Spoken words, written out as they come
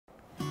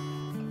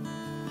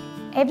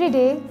Every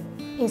day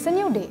is a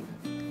new day.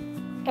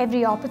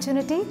 Every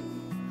opportunity,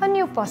 a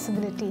new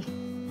possibility.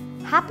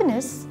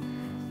 Happiness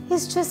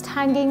is just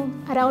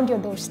hanging around your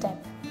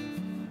doorstep.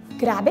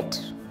 Grab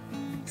it,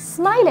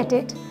 smile at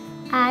it,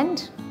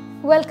 and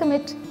welcome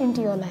it into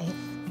your life.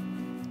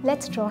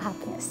 Let's draw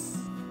happiness.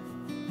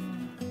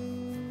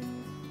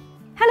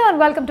 Hello and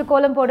welcome to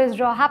Kolam Podu's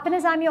Draw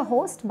Happiness. I'm your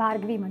host,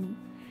 Bhargavi Mani.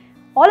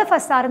 All of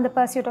us are in the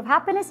pursuit of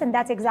happiness, and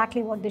that's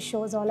exactly what this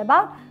show is all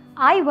about.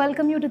 I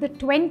welcome you to the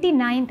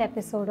 29th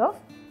episode of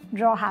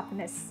Draw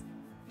Happiness.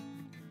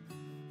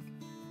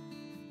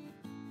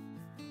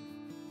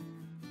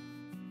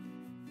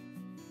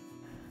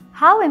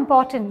 How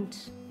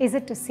important is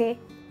it to say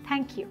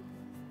thank you?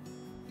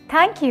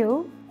 Thank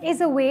you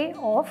is a way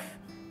of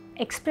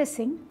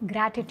expressing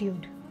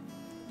gratitude.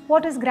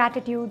 What is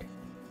gratitude?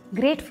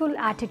 Grateful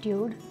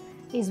attitude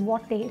is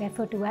what they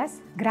refer to as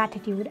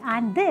gratitude,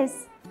 and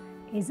this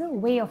is a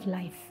way of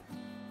life.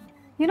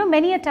 You know,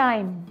 many a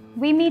time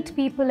we meet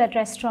people at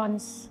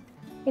restaurants.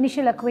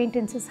 Initial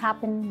acquaintances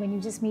happen when you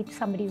just meet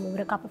somebody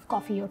over a cup of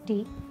coffee or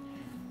tea.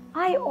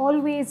 I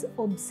always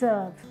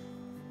observe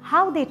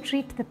how they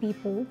treat the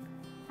people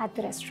at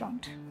the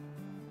restaurant.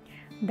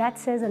 That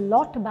says a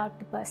lot about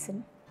the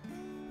person.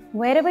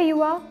 Wherever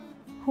you are,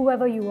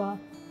 whoever you are,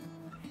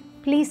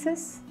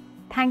 pleases,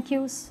 thank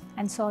yous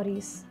and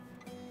sorries.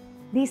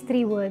 These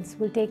three words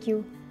will take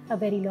you a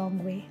very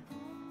long way.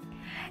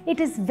 It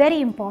is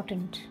very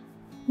important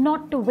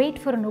not to wait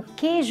for an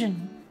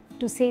occasion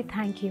to say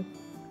thank you.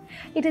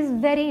 It is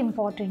very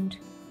important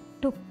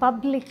to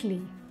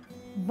publicly,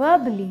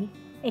 verbally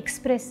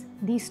express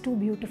these two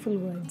beautiful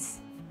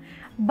words.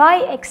 By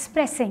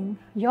expressing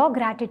your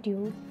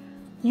gratitude,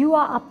 you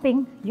are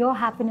upping your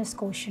happiness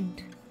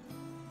quotient.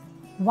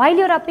 While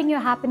you're upping your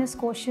happiness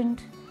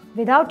quotient,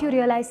 without you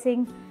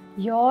realizing,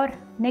 your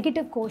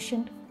negative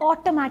quotient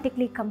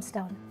automatically comes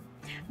down.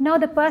 Now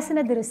the person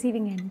at the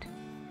receiving end,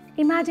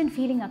 imagine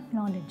feeling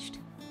acknowledged.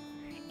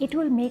 It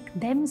will make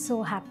them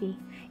so happy.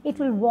 It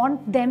will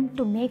want them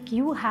to make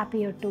you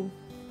happier too.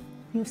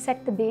 You've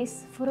set the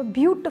base for a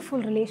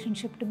beautiful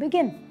relationship to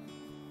begin.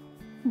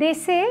 They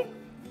say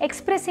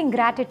expressing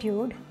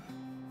gratitude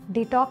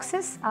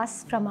detoxes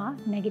us from our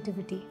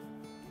negativity.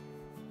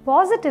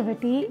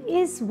 Positivity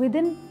is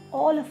within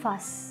all of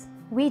us.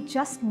 We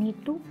just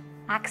need to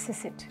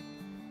access it.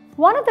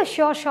 One of the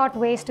sure short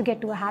ways to get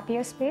to a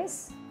happier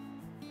space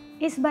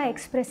is by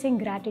expressing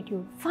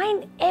gratitude.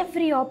 Find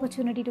every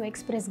opportunity to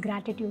express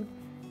gratitude.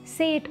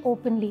 Say it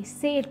openly,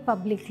 say it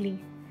publicly.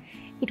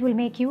 It will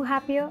make you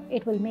happier,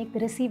 it will make the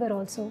receiver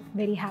also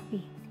very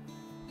happy.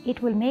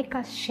 It will make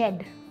us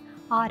shed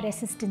our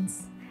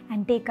resistance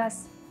and take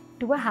us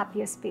to a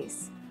happier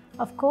space.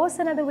 Of course,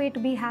 another way to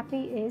be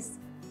happy is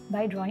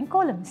by drawing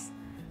columns.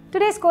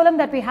 Today's column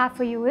that we have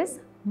for you is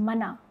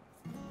Manah,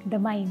 the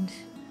mind.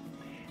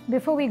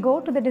 Before we go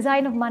to the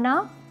design of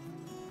Manah,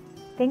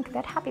 think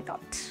that happy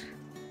thought.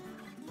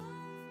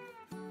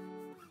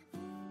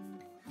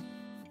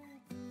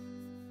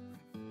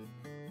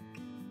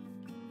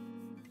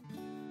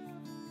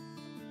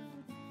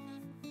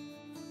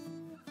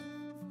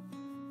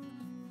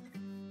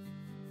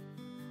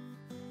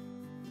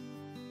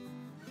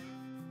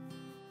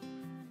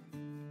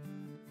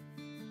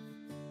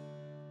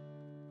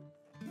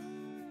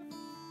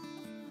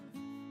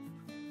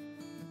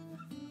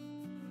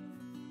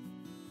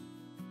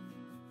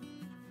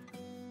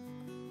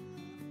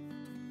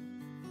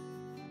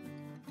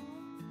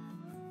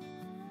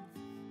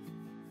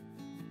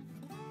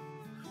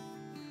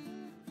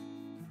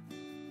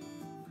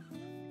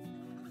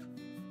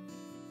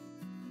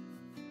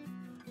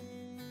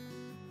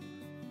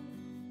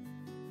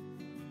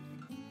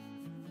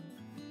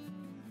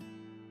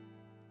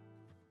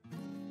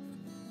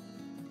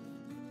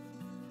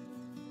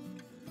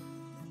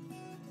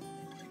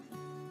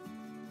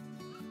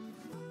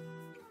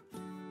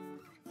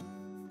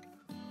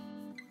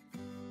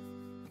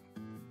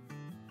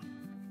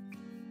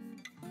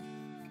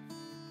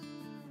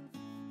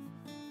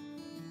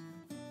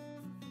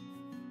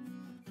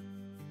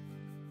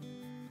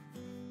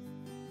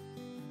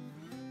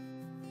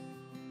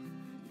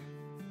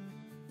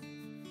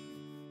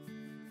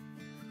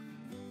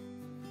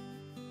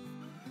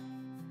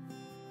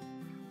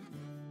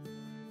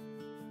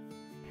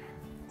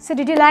 So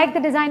did you like the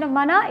design of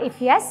Manah? If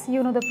yes,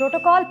 you know the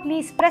protocol.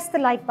 Please press the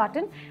like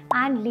button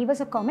and leave us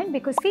a comment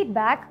because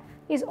feedback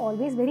is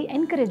always very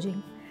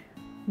encouraging.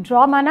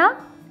 Draw Manah,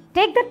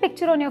 take that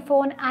picture on your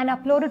phone and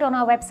upload it on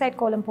our website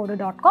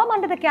kolampodu.com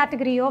under the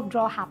category of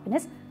Draw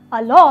Happiness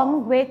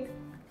along with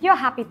your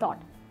happy thought.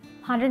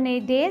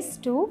 108 days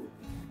to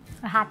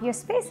a happier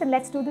space, and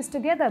let's do this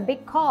together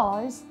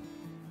because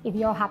if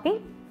you're happy,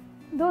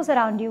 those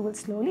around you will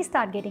slowly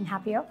start getting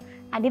happier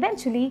and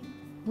eventually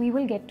we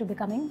will get to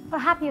becoming a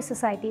happier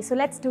society. So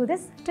let's do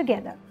this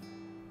together.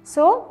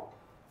 So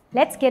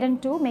let's get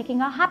into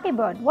making a happy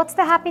bird. What's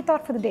the happy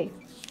thought for the day?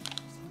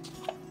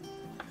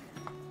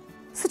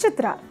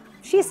 Suchitra,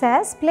 she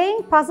says,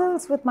 playing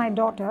puzzles with my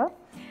daughter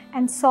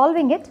and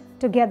solving it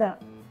together.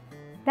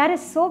 That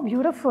is so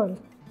beautiful.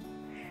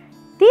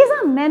 These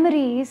are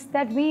memories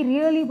that we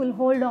really will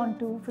hold on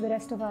to for the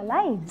rest of our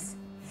lives.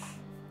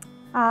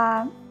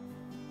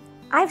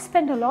 I've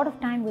spent a lot of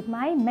time with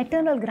my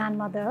maternal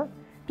grandmother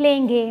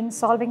playing games,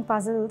 solving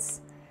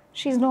puzzles.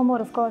 She's no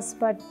more, of course,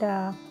 but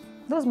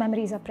those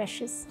memories are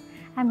precious.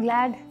 I'm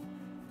glad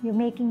you're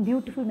making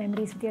beautiful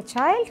memories with your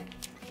child.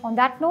 On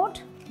that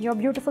note, your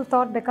beautiful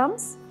thought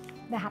becomes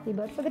the happy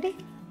bird for the day.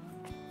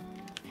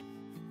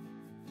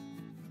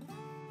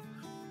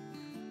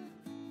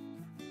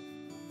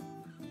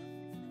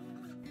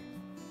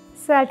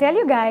 So I'll tell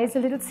you guys a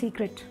little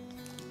secret.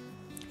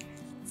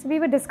 So we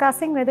were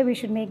discussing whether we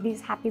should make these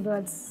happy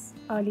birds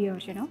earlier,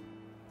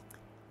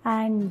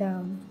 and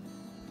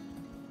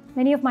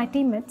many of my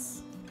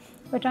teammates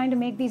were trying to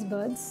make these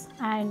birds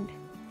and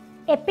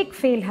epic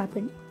fail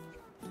happened.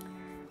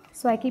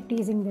 So I keep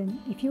teasing them,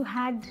 if you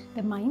had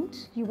the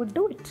mind, you would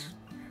do it.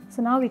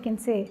 So now we can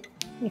say,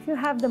 if you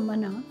have the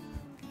Manah,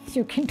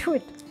 you can do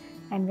it.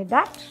 And with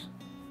that,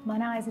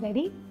 Manah is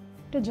ready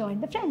to join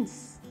the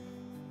friends.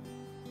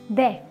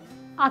 There,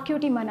 our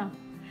cutie Manah.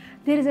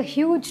 There is a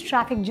huge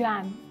traffic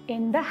jam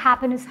in the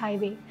happiness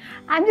highway.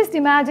 I'm just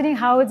imagining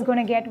how it's going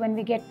to get when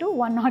we get to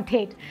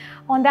 108.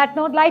 On that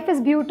note, life is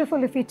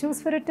beautiful if we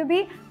choose for it to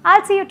be.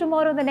 I'll see you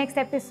tomorrow in the next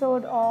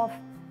episode of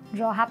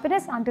Draw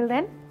Happiness. Until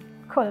then,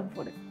 Kolam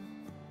Podu.